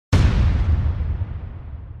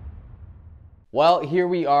Well, here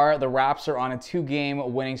we are. The Raps are on a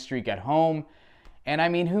 2-game winning streak at home. And I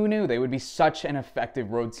mean, who knew they would be such an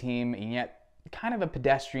effective road team and yet kind of a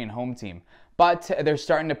pedestrian home team. But they're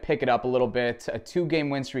starting to pick it up a little bit. A 2-game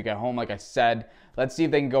win streak at home, like I said. Let's see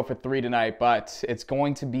if they can go for 3 tonight, but it's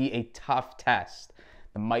going to be a tough test.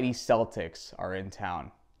 The mighty Celtics are in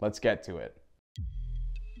town. Let's get to it.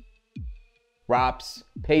 Raps,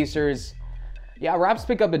 Pacers. Yeah, Raps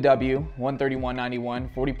pick up a W,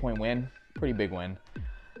 131-91, 40-point win. Pretty big win.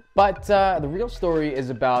 But the real story is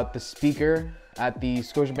about the speaker at the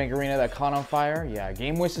Scotiabank Arena that caught on fire. Yeah,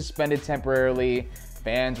 game was suspended temporarily.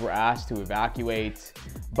 Fans were asked to evacuate,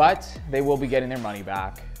 but they will be getting their money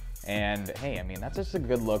back. And hey, I mean, that's just a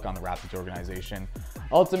good look on the Raptors organization.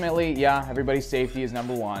 Ultimately, yeah, everybody's safety is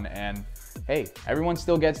number one. And hey, everyone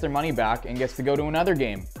still gets their money back and gets to go to another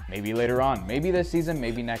game. Maybe later on, maybe this season,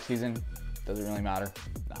 maybe next season. Doesn't really matter.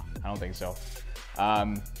 No, I don't think so.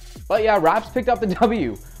 But yeah, Raps picked up the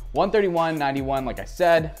W. 131-91, like I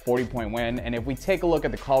said, 40-point win. And if we take a look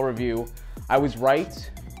at the call review, I was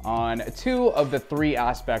right on 2 of the 3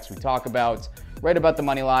 aspects we talk about. Right about the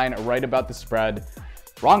money line, right about the spread,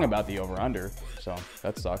 wrong about the over-under. So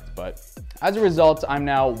that sucked. But as a result, I'm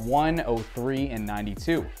now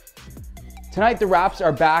 103-92. Tonight, the Raps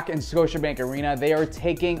are back in Scotiabank Arena. They are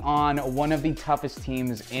taking on one of the toughest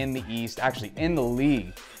teams in the East, actually in the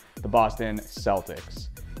league, the Boston Celtics.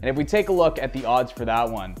 And if we take a look at the odds for that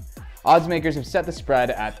one, odds makers have set the spread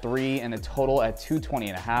at 3 and the total at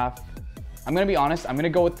 220.5. I'm going to be honest, I'm going to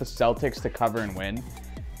go with the Celtics to cover and win.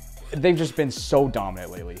 They've just been so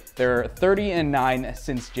dominant lately. They're 30-9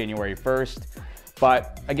 since January 1st.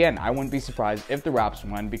 But again, I wouldn't be surprised if the Raps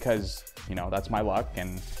won because, you know, that's my luck.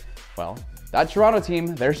 And, well, that Toronto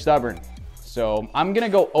team, they're stubborn. So I'm going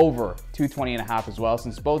to go over 220.5 as well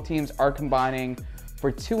since both teams are combining for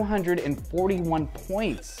 241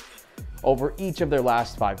 points over each of their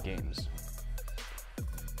last 5 games.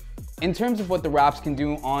 In terms of what the Raps can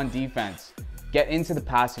do on defense, get into the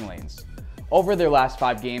passing lanes. Over their last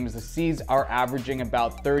 5 games, the C's are averaging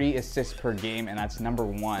about 30 assists per game, and that's number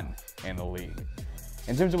 1 in the league.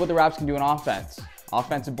 In terms of what the Raps can do on offense,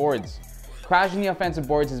 offensive boards. Crashing the offensive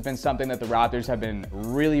boards has been something that the Raptors have been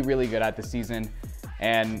really good at this season.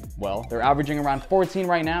 And, well, they're averaging around 14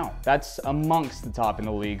 right now. That's amongst the top in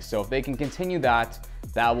the league. So if they can continue that,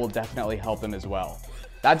 that will definitely help them as well.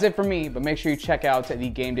 That's it for me, but make sure you check out the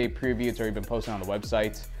game day preview. It's already been posted on the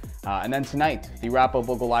website. And then tonight, the wrap-up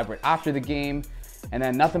will go live right after the game. And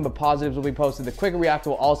then Nothing But Positives will be posted. The Quick React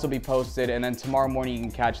will also be posted. And then tomorrow morning, you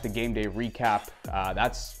can catch the game day recap.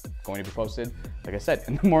 That's going to be posted, like I said,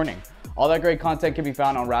 in the morning. All that great content can be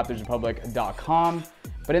found on RaptorsRepublic.com.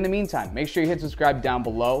 But in the meantime, make sure you hit subscribe down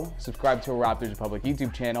below. Subscribe to our Raptors Republic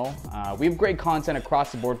YouTube channel. We have great content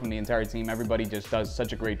across the board from the entire team. Everybody just does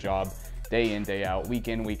such a great job day in, day out, week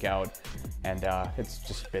in, week out. And it's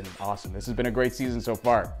just been awesome. This has been a great season so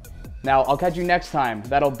far. Now, I'll catch you next time.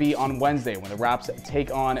 That'll be on Wednesday when the Raps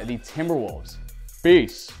take on the Timberwolves.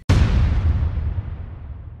 Peace.